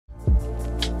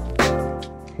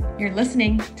You're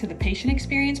listening to the Patient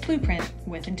Experience Blueprint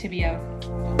with Intiveo.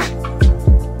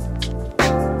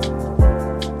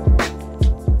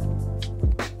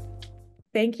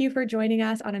 Thank you for joining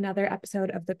us on another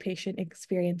episode of the Patient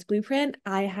Experience Blueprint.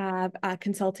 I have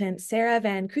consultant Sara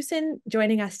Van Kruyssen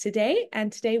joining us today,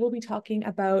 and today we'll be talking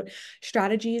about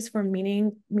strategies for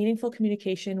meaningful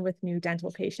communication with new dental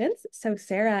patients. So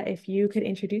Sara, if you could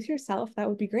introduce yourself, that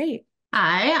would be great.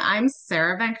 Hi, I'm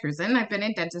Sara Van Kruyssen. I've been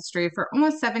in dentistry for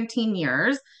almost 17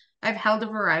 years. I've held a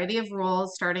variety of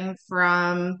roles, starting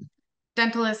from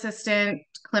dental assistant,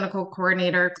 clinical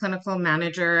coordinator, clinical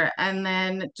manager, and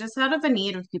then just out of a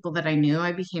need of people that I knew,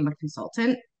 I became a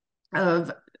consultant of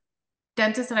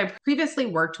dentists that I previously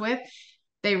worked with.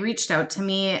 They reached out to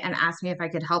me and asked me if I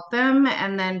could help them.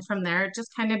 And then from there, it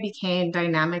just kind of became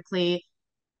dynamically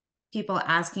people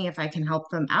asking if I can help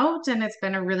them out. And it's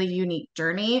been a really unique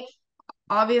journey.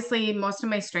 Obviously, most of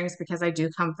my strengths, because I do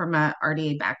come from a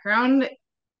RDA background,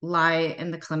 lie in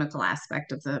the clinical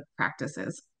aspect of the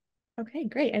practices. Okay,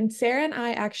 great. And Sara and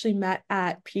I actually met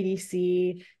at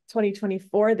PDC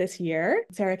 2024 this year.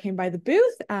 Sara came by the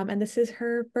booth, and this is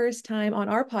her first time on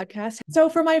our podcast. So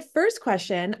for my first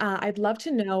question, I'd love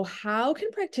to know, how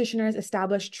can practitioners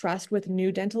establish trust with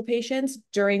new dental patients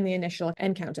during the initial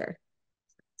encounter?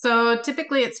 So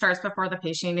typically it starts before the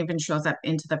patient even shows up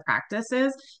into the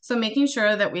practices. So making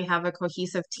sure that we have a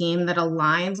cohesive team that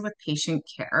aligns with patient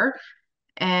care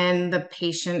and the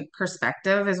patient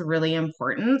perspective is really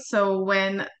important. So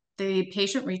when the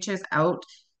patient reaches out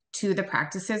to the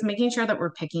practices, making sure that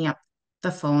we're picking up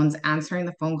the phones, answering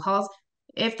the phone calls.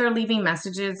 If they're leaving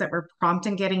messages, that we're prompt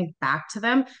and getting back to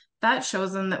them, that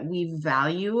shows them that we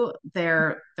value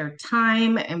their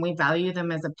time and we value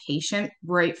them as a patient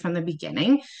right from the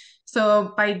beginning.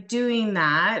 So by doing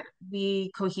that,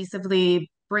 we cohesively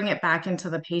bring it back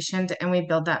into the patient and we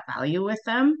build that value with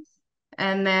them.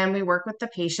 And then we work with the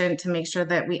patient to make sure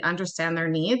that we understand their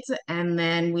needs, and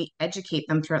then we educate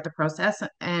them throughout the process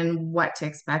and what to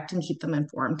expect and keep them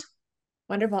informed.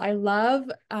 Wonderful. I love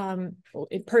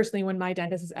it personally when my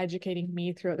dentist is educating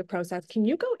me throughout the process. Can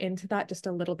you go into that just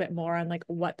a little bit more on like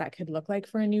what that could look like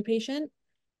for a new patient?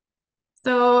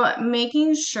 So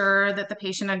making sure that the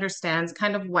patient understands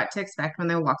kind of what to expect when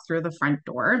they walk through the front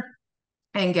door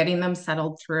and getting them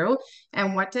settled through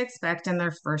and what to expect in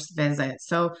their first visit.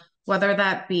 So whether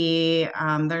that be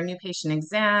their new patient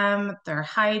exam, their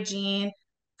hygiene,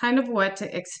 kind of what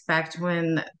to expect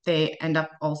when they end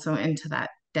up also into that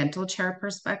dental chair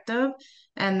perspective,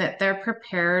 and that they're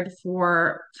prepared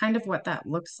for kind of what that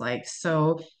looks like.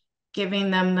 So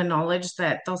giving them the knowledge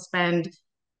that they'll spend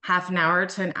half an hour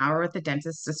to an hour with the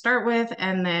dentist to start with,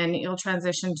 and then you'll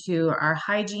transition to our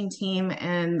hygiene team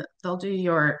and they'll do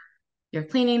your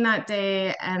cleaning that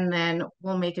day, and then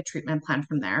we'll make a treatment plan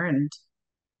from there and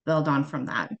build on from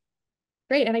that.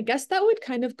 Great. And I guess that would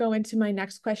kind of go into my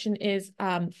next question is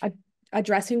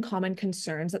addressing common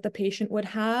concerns that the patient would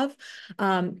have.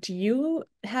 Do you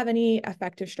have any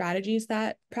effective strategies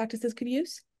that practices could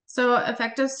use? So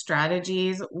effective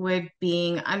strategies would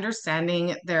being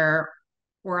understanding their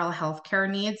oral health care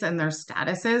needs and their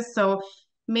statuses. So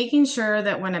making sure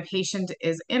that when a patient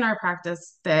is in our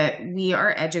practice, that we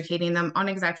are educating them on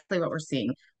exactly what we're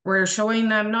seeing. We're showing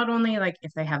them not only like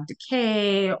if they have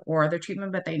decay or the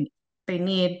treatment that they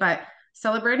need, but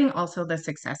celebrating also the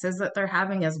successes that they're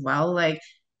having as well. Like,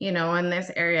 in this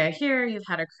area here, you've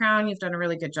had a crown, you've done a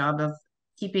really good job of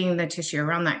keeping the tissue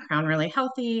around that crown really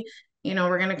healthy.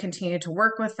 We're going to continue to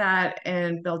work with that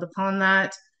and build upon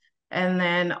that. And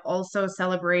then also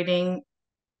celebrating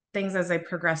things as they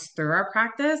progress through our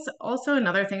practice. Also,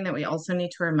 another thing that we also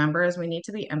need to remember is we need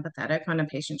to be empathetic when a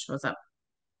patient shows up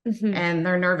Mm-hmm. and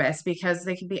they're nervous because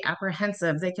they could be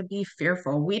apprehensive, they could be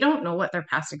fearful. We don't know what their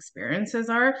past experiences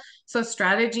are. So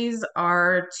strategies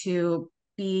are to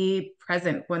be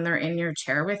present when they're in your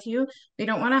chair with you. We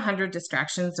don't want 100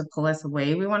 distractions to pull us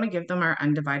away. We want to give them our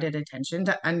undivided attention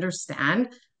to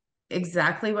understand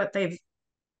exactly what they've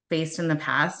faced in the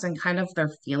past and kind of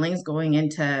their feelings going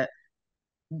into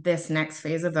this next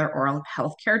phase of their oral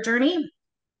healthcare journey.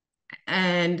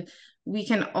 And we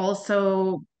can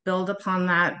also build upon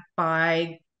that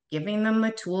by giving them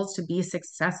the tools to be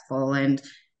successful and,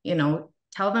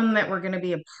 tell them that we're going to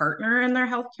be a partner in their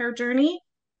healthcare journey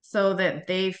so that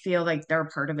they feel like they're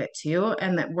part of it too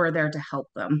and that we're there to help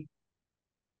them.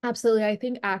 Absolutely. I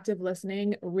think active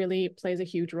listening really plays a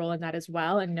huge role in that as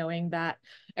well. And knowing that,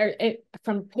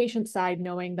 from patient side,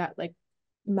 knowing that like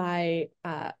my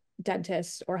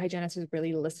dentist or hygienist is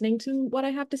really listening to what I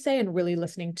have to say and really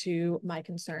listening to my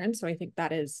concerns. So I think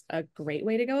that is a great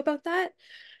way to go about that.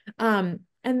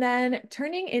 And then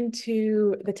turning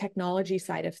into the technology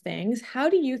side of things, how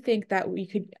do you think that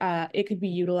it could be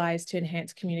utilized to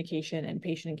enhance communication and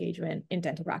patient engagement in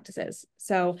dental practices?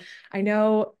 So I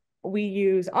know we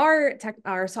use our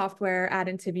software at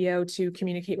Intiveo to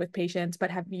communicate with patients,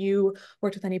 but have you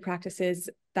worked with any practices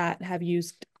that have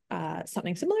used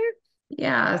something similar?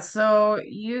 Yeah, so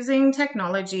using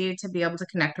technology to be able to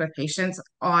connect with patients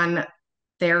on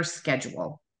their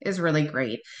schedule is really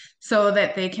great so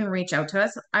that they can reach out to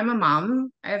us. I'm a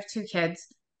mom, I have two kids,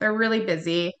 they're really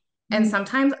busy. And Mm.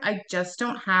 sometimes I just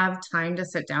don't have time to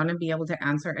sit down and be able to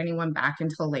answer anyone back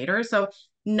until later. So,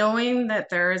 knowing that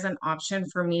there is an option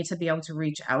for me to be able to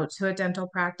reach out to a dental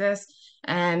practice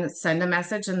and send a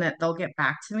message and that they'll get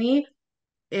back to me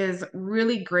is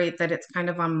really great, that it's kind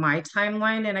of on my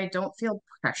timeline and I don't feel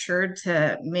pressured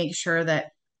to make sure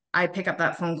that I pick up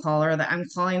that phone call or that I'm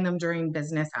calling them during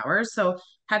business hours. So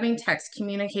having text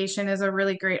communication is a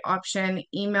really great option,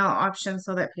 email option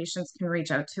so that patients can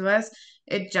reach out to us.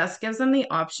 It just gives them the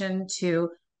option to,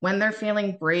 when they're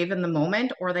feeling brave in the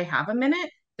moment or they have a minute,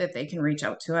 that they can reach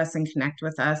out to us and connect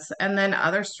with us. And then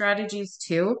other strategies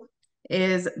too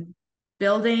is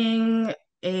building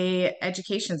a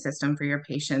education system for your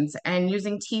patients and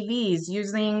using TVs,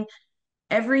 using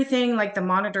everything like the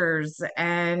monitors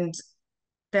and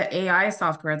the AI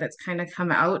software that's kind of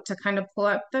come out to kind of pull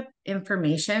up the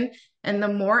information. And the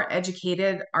more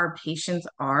educated our patients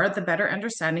are, the better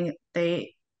understanding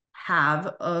they have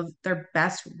of their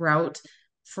best route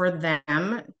for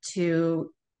them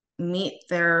to meet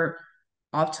their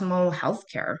optimal health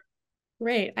care.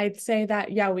 Great. I'd say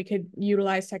that, yeah, we could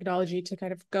utilize technology to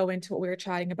kind of go into what we were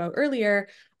chatting about earlier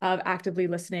of actively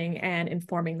listening and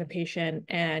informing the patient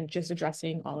and just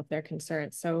addressing all of their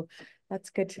concerns. So that's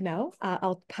good to know.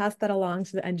 I'll pass that along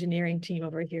to the engineering team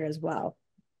over here as well.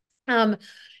 Um,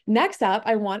 Next up,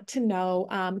 I want to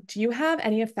know, do you have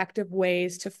any effective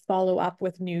ways to follow up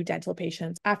with new dental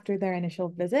patients after their initial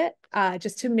visit,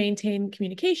 just to maintain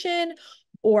communication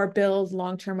or build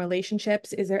long-term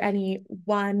relationships? Is there any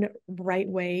one right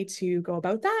way to go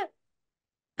about that?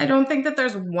 I don't think that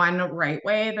there's one right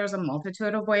way. There's a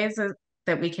multitude of ways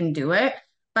that we can do it.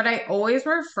 But I always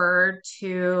refer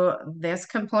to this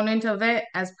component of it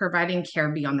as providing care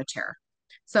beyond the chair.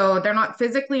 So they're not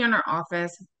physically in our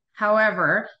office.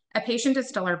 However, a patient is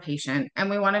still our patient, and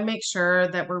we want to make sure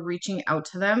that we're reaching out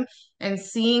to them and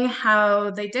seeing how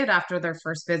they did after their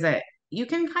first visit. You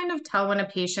can kind of tell when a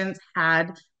patient's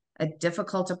had a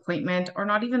difficult appointment, or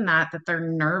not even that, that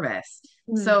they're nervous.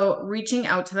 Mm. So reaching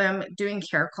out to them, doing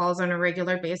care calls on a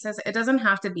regular basis, it doesn't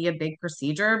have to be a big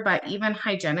procedure, but even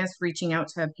hygienists reaching out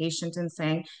to a patient and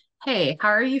saying, hey, how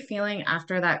are you feeling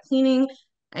after that cleaning?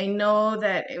 I know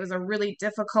that it was a really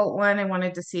difficult one. I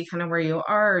wanted to see kind of where you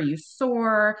are. Are you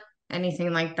sore?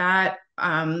 Anything like that.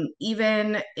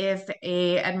 Even if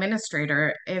a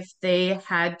administrator, if they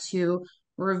had to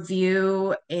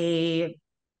review a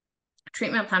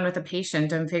treatment plan with a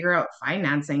patient and figure out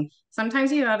financing, sometimes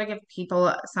you got to give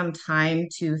people some time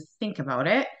to think about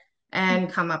it and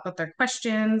come up with their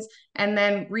questions. And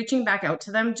then reaching back out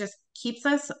to them just keeps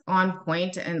us on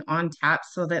point and on tap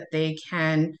so that they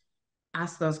can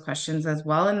ask those questions as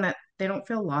well and that they don't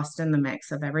feel lost in the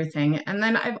mix of everything. And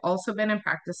then I've also been in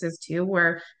practices too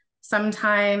where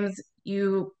sometimes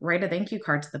you write a thank you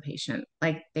card to the patient,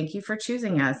 like, thank you for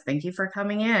choosing us. Thank you for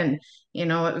coming in. You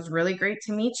know, it was really great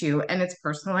to meet you. And it's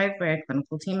personalized by a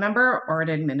clinical team member or an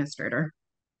administrator.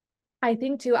 I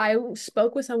think too, I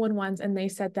spoke with someone once and they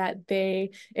said that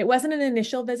it wasn't an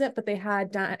initial visit, but they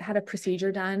had a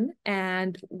procedure done.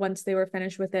 And once they were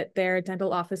finished with it, their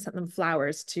dental office sent them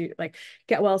flowers to like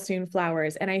get well soon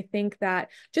flowers. And I think that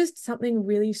just something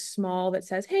really small that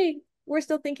says, hey, we're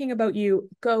still thinking about you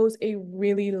goes a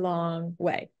really long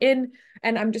way and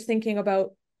I'm just thinking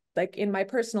about like in my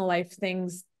personal life,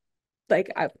 things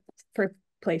like for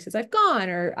places I've gone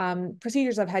or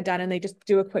procedures I've had done, and they just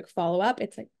do a quick follow up.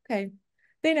 It's like, okay,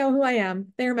 they know who I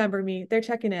am. They remember me. They're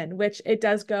checking in, which it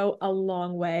does go a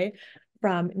long way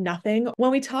from nothing. When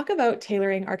we talk about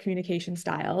tailoring our communication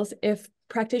styles, if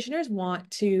practitioners want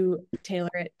to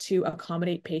tailor it to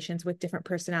accommodate patients with different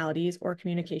personalities or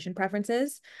communication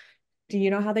preferences, do you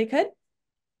know how they could?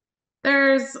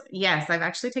 Yes, I've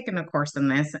actually taken a course in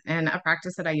this in a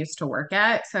practice that I used to work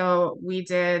at. So we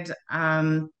did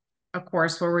a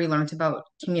course where we learned about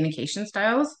communication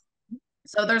styles.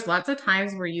 So there's lots of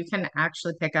times where you can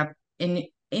actually pick up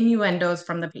innuendos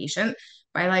from the patient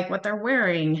by like what they're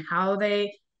wearing, how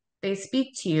they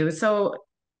speak to you. So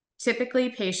typically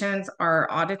patients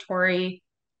are auditory,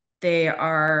 they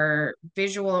are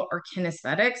visual or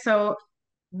kinesthetic. So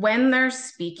when they're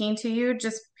speaking to you,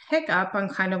 just pick up on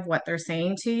kind of what they're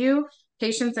saying to you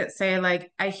patients that say like,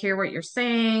 I hear what you're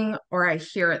saying, or I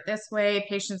hear it this way,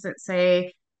 patients that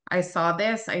say, I saw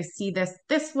this, I see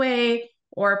this way,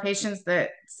 or patients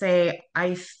that say,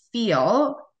 I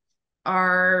feel,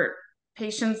 are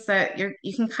patients that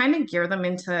you can kind of gear them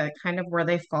into kind of where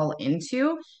they fall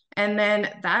into. And then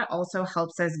that also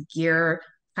helps us gear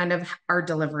kind of our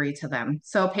delivery to them.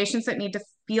 So patients that need to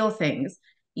feel things,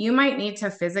 you might need to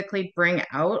physically bring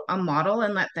out a model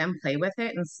and let them play with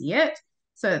it and see it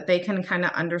so that they can kind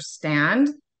of understand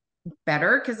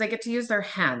better because they get to use their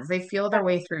hands. They feel their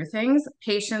way through things.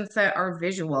 Patients that are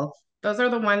visual, those are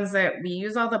the ones that we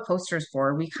use all the posters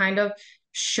for. We kind of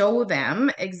show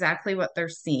them exactly what they're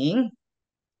seeing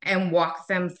and walk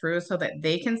them through so that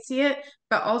they can see it,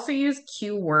 but also use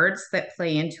cue words that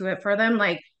play into it for them.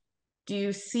 Like, do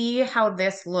you see how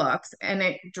this looks? And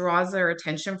it draws their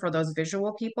attention for those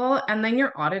visual people. And then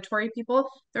your auditory people,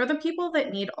 they're the people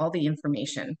that need all the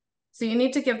information. So you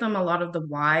need to give them a lot of the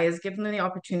whys, give them the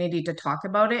opportunity to talk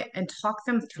about it and talk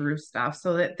them through stuff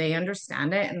so that they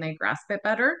understand it and they grasp it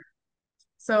better.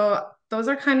 So those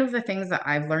are kind of the things that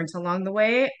I've learned along the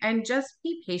way. And just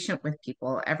be patient with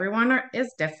people.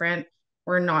 Is different.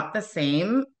 We're not the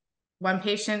same. One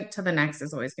patient to the next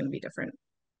is always going to be different.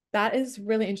 That is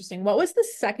really interesting. What was the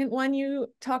second one you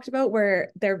talked about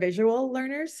where they're visual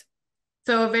learners?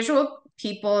 So visual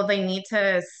people, they need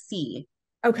to see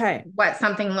Okay. what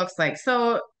something looks like.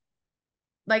 So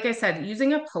like I said,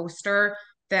 using a poster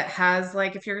that has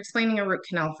like, if you're explaining a root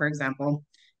canal, for example,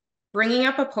 bringing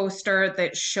up a poster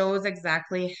that shows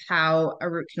exactly how a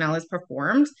root canal is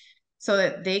performed so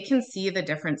that they can see the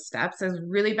different steps is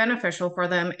really beneficial for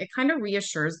them. It kind of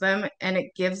reassures them and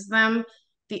it gives them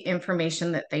the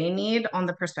information that they need on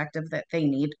the perspective that they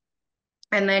need.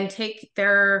 And then take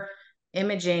their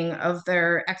imaging of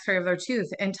their x-ray of their tooth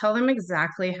and tell them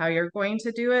exactly how you're going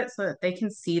to do it so that they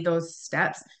can see those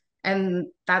steps. And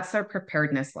that's their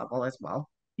preparedness level as well.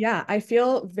 Yeah, I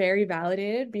feel very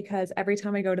validated because every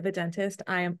time I go to the dentist,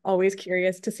 I am always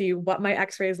curious to see what my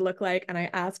x-rays look like. And I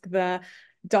ask the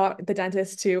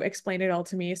dentist to explain it all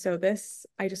to me. So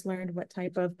I just learned what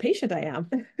type of patient I am.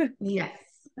 Yes.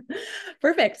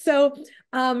 Perfect. So,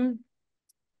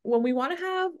 when we want to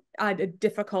have a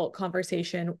difficult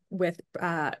conversation with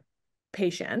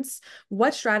patients,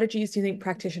 what strategies do you think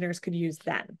practitioners could use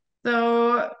then?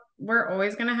 So we're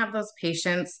always going to have those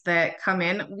patients that come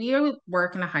in. We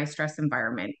work in a high stress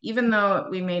environment, even though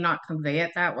we may not convey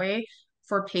it that way.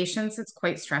 For patients, it's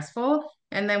quite stressful.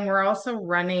 And then we're also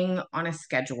running on a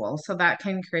schedule. So that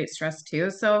can create stress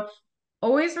too. So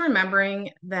always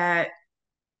remembering that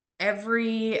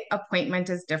every appointment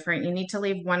is different. You need to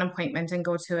leave one appointment and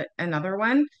go to another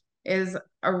one is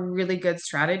a really good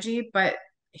strategy. But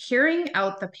hearing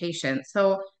out the patient.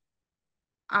 So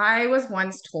I was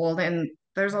once told, and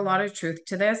there's a lot of truth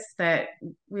to this, that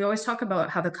we always talk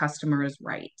about how the customer is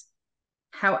right.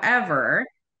 However,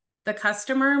 the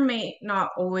customer may not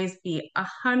always be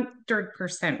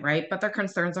 100% right, but their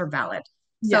concerns are valid.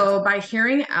 Yes. So by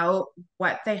hearing out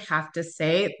what they have to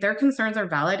say, their concerns are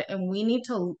valid, and we need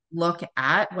to look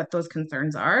at what those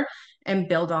concerns are and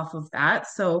build off of that.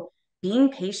 So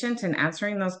being patient and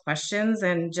answering those questions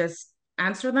and just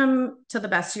answer them to the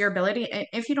best of your ability. And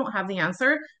if you don't have the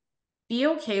answer, be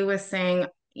okay with saying,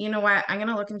 you know what, I'm going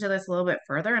to look into this a little bit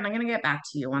further and I'm going to get back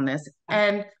to you on this.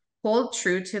 And hold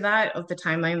true to that of the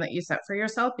timeline that you set for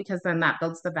yourself, because then that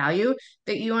builds the value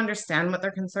that you understand what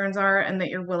their concerns are and that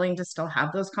you're willing to still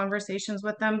have those conversations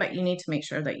with them, but you need to make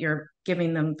sure that you're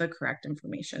giving them the correct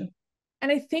information.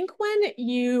 And I think when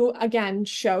you, again,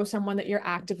 show someone that you're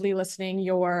actively listening,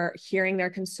 you're hearing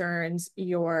their concerns,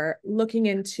 you're looking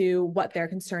into what they're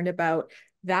concerned about,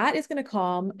 that is going to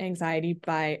calm anxiety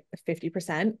by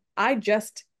 50%. I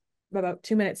just about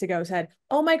 2 minutes ago said,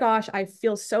 oh my gosh, I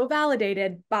feel so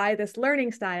validated by this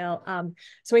learning style.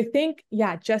 So I think,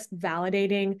 yeah, just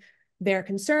validating their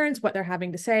concerns, what they're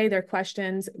having to say, their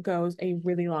questions goes a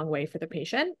really long way for the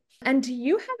patient. And do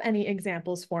you have any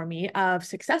examples for me of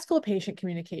successful patient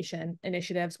communication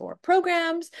initiatives or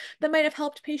programs that might have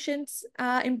helped patient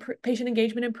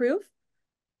engagement improve?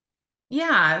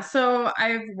 Yeah, so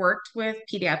I've worked with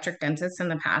pediatric dentists in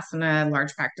the past in a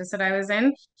large practice that I was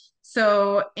in.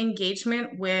 So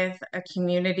engagement with a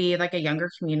community, like a younger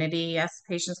community, yes,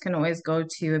 patients can always go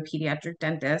to a pediatric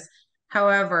dentist.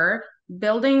 However,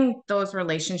 building those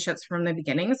relationships from the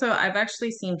beginning. So I've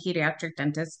actually seen pediatric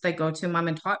dentists that go to mom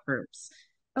and pop groups.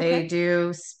 Okay. They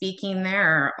do speaking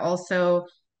there. Also,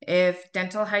 if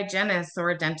dental hygienists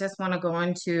or dentists want to go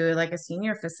into like a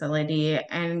senior facility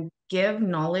and give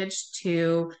knowledge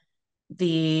to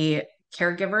the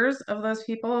caregivers of those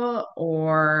people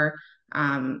or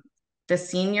the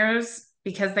seniors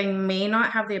because they may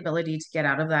not have the ability to get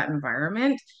out of that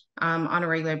environment on a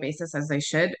regular basis as they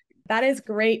should. That is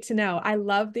great to know. I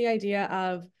love the idea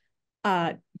of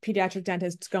uh pediatric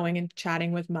dentists going and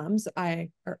chatting with moms,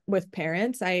 or with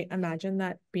parents. I imagine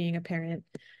that being a parent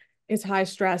is high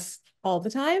stress all the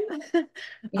time.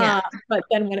 Yeah. But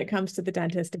then when it comes to the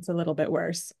dentist, it's a little bit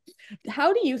worse.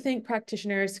 How do you think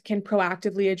practitioners can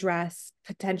proactively address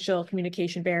potential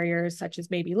communication barriers, such as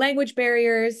maybe language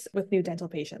barriers with new dental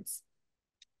patients?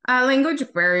 Language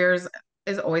barriers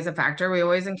is always a factor. We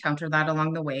always encounter that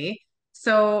along the way.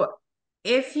 So,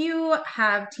 if you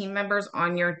have team members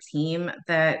on your team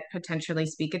that potentially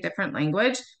speak a different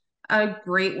language, a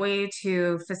great way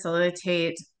to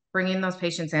facilitate bringing those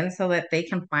patients in so that they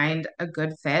can find a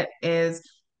good fit is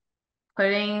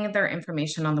putting their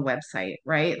information on the website,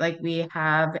 right? Like we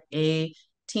have a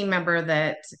team member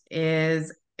that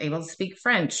is able to speak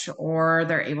French or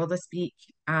they're able to speak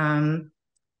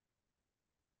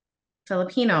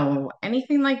Filipino,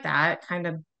 anything like that kind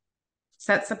of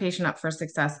sets the patient up for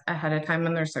success ahead of time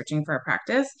when they're searching for a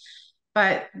practice.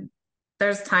 But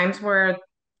there's times where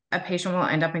a patient will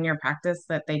end up in your practice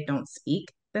that they don't speak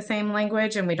the same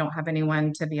language and we don't have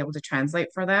anyone to be able to translate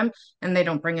for them and they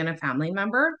don't bring in a family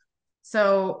member.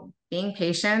 So being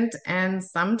patient, and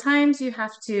sometimes you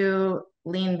have to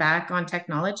lean back on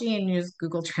technology and use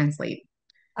Google Translate.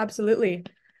 Absolutely.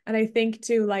 And I think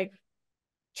too, like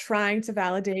trying to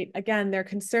validate again their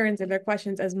concerns and their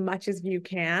questions as much as you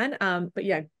can. But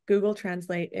yeah, Google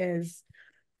Translate is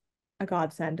a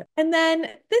godsend. And then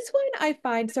this one I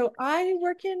find, so I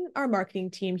work in our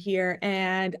marketing team here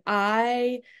and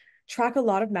I track a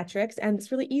lot of metrics, and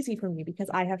it's really easy for me because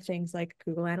I have things like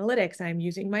Google Analytics. I'm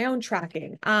using my own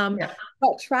tracking. Yeah.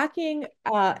 But tracking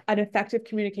an effective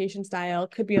communication style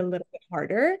could be a little bit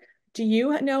harder. Do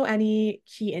you know any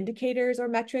key indicators or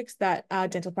metrics that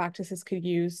dental practices could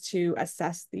use to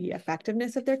assess the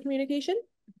effectiveness of their communication?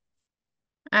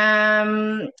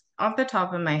 Um, Off the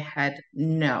top of my head,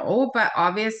 no, but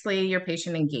obviously your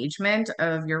patient engagement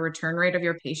of your return rate of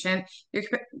your patient, your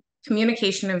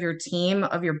communication of your team,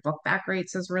 of your book back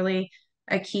rates is really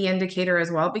a key indicator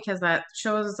as well, because that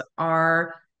shows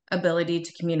our ability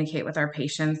to communicate with our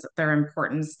patients, their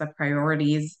importance, the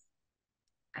priorities,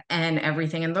 and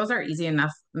everything. And those are easy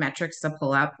enough metrics to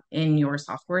pull up in your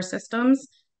software systems.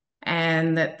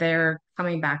 And that they're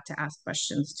coming back to ask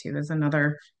questions too is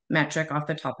another metric off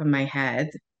the top of my head.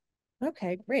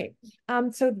 Okay, great.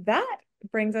 So that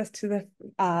brings us to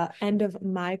the end of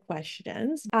my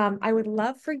questions. I would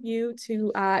love for you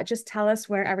to just tell us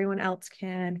where everyone else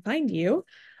can find you,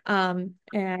 and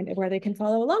where they can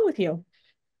follow along with you.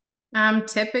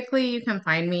 Typically, you can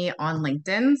find me on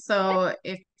LinkedIn. So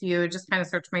if you just kind of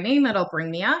search my name, it'll bring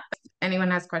me up. If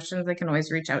anyone has questions, they can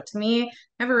always reach out to me.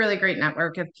 I have a really great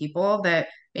network of people that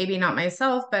maybe not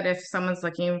myself, but if someone's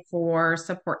looking for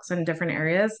supports in different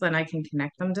areas, then I can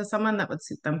connect them to someone that would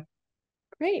suit them.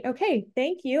 Great. Okay,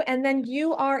 thank you. And then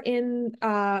you are in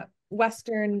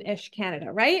Western-ish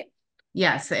Canada, right?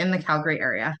 Yes, in the Calgary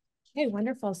area. Okay,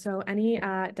 wonderful. So any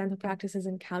dental practices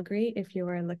in Calgary, if you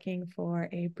are looking for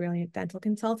a brilliant dental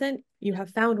consultant, you have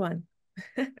found one.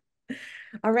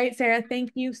 All right, Sarah,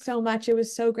 thank you so much. It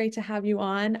was so great to have you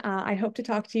on. I hope to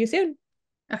talk to you soon.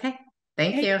 Okay.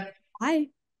 Thank Okay, you. bye.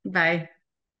 Bye.